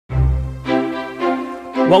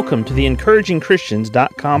Welcome to the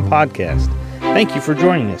encouragingchristians.com podcast. Thank you for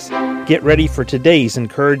joining us. Get ready for today's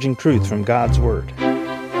encouraging truth from God's Word.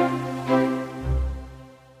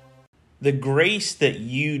 The grace that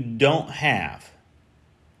you don't have,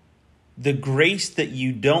 the grace that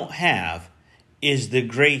you don't have is the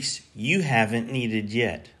grace you haven't needed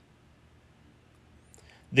yet.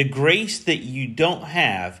 The grace that you don't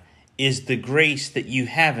have is the grace that you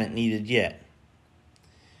haven't needed yet.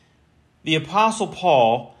 The Apostle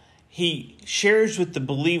Paul, he shares with the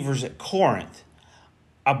believers at Corinth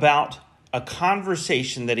about a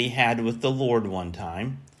conversation that he had with the Lord one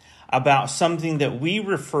time about something that we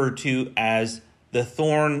refer to as the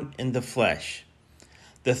thorn in the flesh.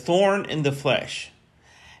 The thorn in the flesh.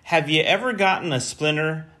 Have you ever gotten a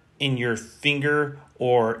splinter in your finger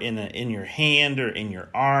or in your hand or in your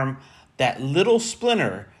arm? That little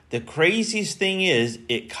splinter, the craziest thing is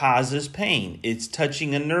it causes pain. It's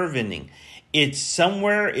touching a nerve ending. It's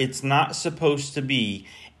somewhere it's not supposed to be,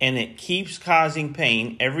 and it keeps causing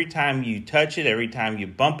pain every time you touch it, every time you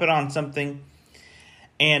bump it on something.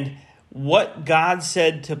 And what God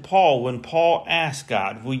said to Paul when Paul asked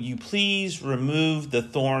God, will you please remove the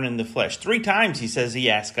thorn in the flesh? 3 times he says he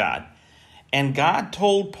asked God. And God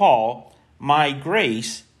told Paul, my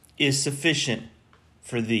grace is sufficient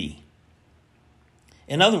for thee.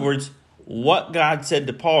 In other words, what God said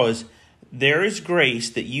to Paul is, there is grace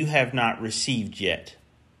that you have not received yet.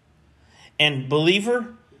 And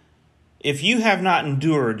believer, if you have not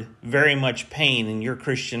endured very much pain in your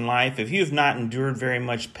Christian life, if you have not endured very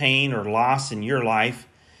much pain or loss in your life,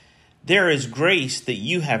 there is grace that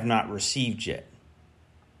you have not received yet.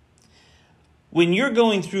 When you're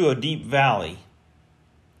going through a deep valley,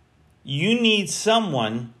 you need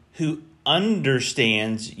someone who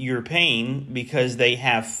understands your pain because they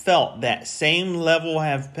have felt that same level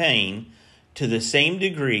of pain to the same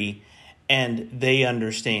degree and they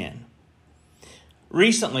understand.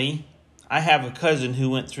 Recently, I have a cousin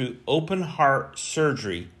who went through open heart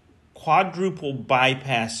surgery, quadruple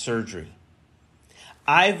bypass surgery.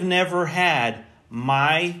 I've never had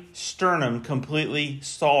my sternum completely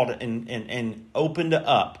stalled and opened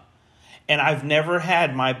up. And I've never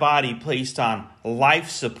had my body placed on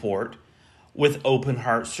life support with open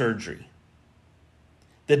heart surgery.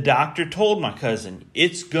 The doctor told my cousin,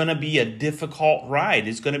 it's going to be a difficult ride.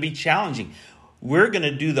 It's going to be challenging. We're going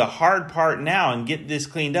to do the hard part now and get this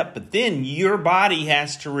cleaned up, but then your body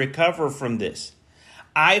has to recover from this.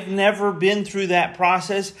 I've never been through that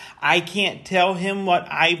process. I can't tell him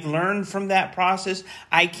what I've learned from that process.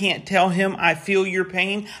 I can't tell him I feel your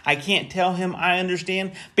pain. I can't tell him I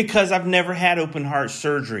understand because I've never had open heart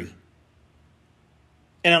surgery.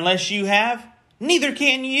 And unless you have, neither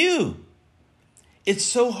can you. It's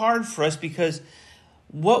so hard for us because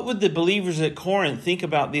what would the believers at Corinth think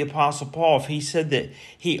about the Apostle Paul if he said that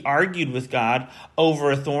he argued with God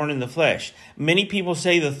over a thorn in the flesh? Many people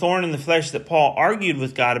say the thorn in the flesh that Paul argued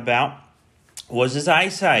with God about was his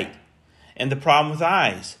eyesight and the problem with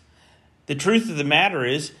eyes. The truth of the matter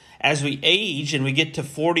is, as we age and we get to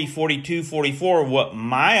 40, 42, 44, what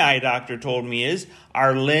my eye doctor told me is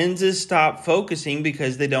our lenses stop focusing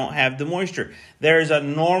because they don't have the moisture. There is a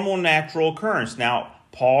normal, natural occurrence. Now,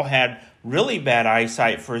 Paul had really bad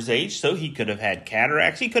eyesight for his age, so he could have had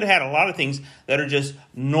cataracts. He could have had a lot of things that are just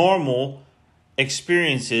normal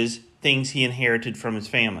experiences, things he inherited from his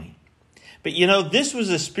family. But this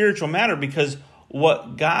was a spiritual matter because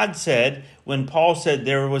what God said when Paul said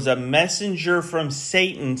there was a messenger from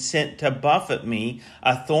Satan sent to buffet me,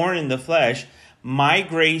 a thorn in the flesh, my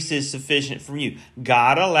grace is sufficient for you.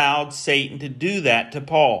 God allowed Satan to do that to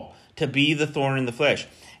Paul, to be the thorn in the flesh.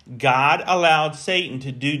 God allowed Satan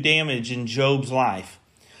to do damage in Job's life.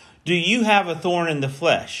 Do you have a thorn in the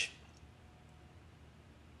flesh?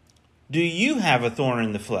 Do you have a thorn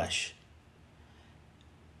in the flesh?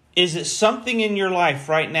 Is it something in your life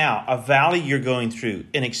right now, a valley you're going through,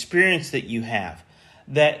 an experience that you have,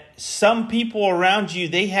 that some people around you,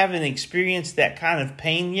 they haven't experienced that kind of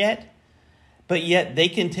pain yet, but yet they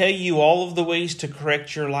can tell you all of the ways to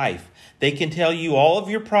correct your life. They can tell you all of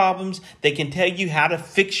your problems. They can tell you how to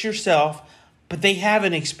fix yourself, but they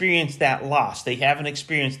haven't experienced that loss. They haven't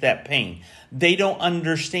experienced that pain. They don't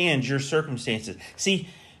understand your circumstances. See,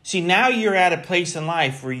 now you're at a place in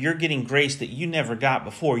life where you're getting grace that you never got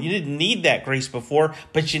before. You didn't need that grace before,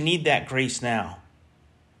 but you need that grace now.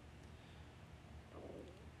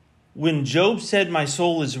 When Job said, my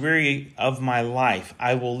soul is weary of my life,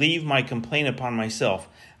 I will leave my complaint upon myself.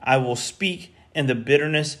 I will speak in the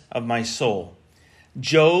bitterness of my soul.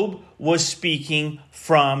 Job was speaking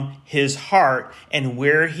from his heart and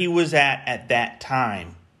where he was at that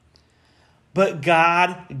time. But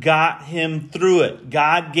God got him through it.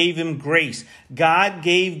 God gave him grace. God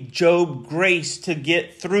gave Job grace to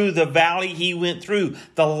get through the valley he went through.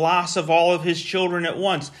 The loss of all of his children at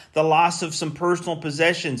once. The loss of some personal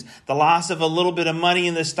possessions. The loss of a little bit of money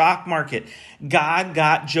in the stock market. God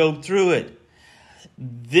got Job through it.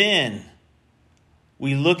 Then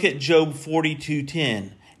we look at Job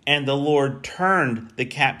 42:10. And the Lord turned the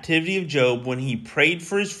captivity of Job when he prayed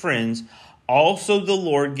for his friends. Also, the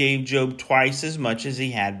Lord gave Job twice as much as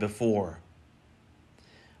he had before.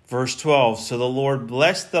 Verse 12, so the Lord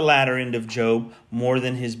blessed the latter end of Job more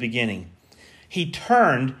than his beginning. He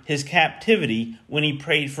turned his captivity when he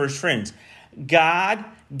prayed for his friends. God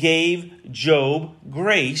gave Job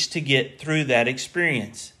grace to get through that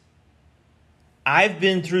experience. I've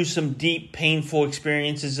been through some deep, painful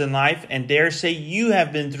experiences in life, and dare say you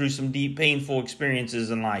have been through some deep, painful experiences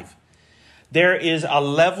in life. There is a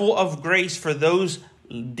level of grace for those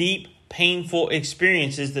deep, painful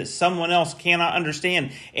experiences that someone else cannot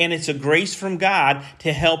understand. And it's a grace from God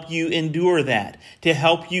to help you endure that, to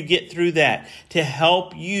help you get through that, to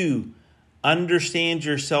help you understand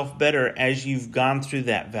yourself better as you've gone through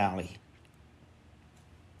that valley.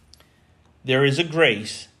 There is a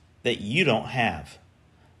grace that you don't have.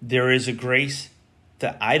 There is a grace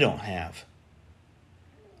that I don't have.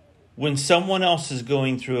 When someone else is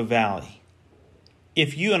going through a valley,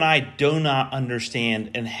 if you and I do not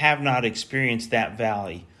understand and have not experienced that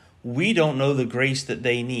valley, we don't know the grace that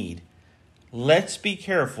they need. Let's be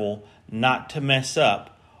careful not to mess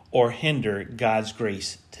up or hinder God's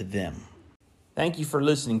grace to them. Thank you for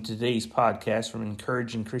listening to today's podcast from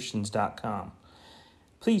EncouragingChristians.com.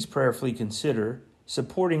 Please prayerfully consider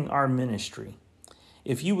supporting our ministry.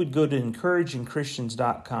 If you would go to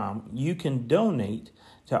EncouragingChristians.com, you can donate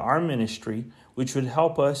to our ministry, which would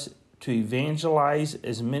help us to evangelize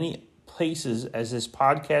as many places as this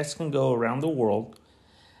podcast can go around the world,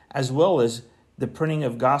 as well as the printing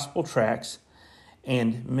of gospel tracts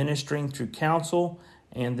and ministering through counsel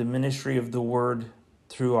and the ministry of the word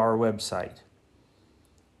through our website.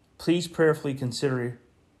 Please prayerfully consider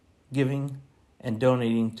giving and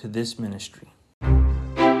donating to this ministry.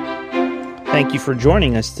 Thank you for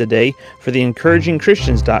joining us today for the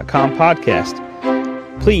EncouragingChristians.com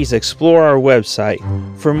podcast. Please explore our website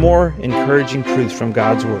for more encouraging truths from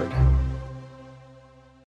God's Word.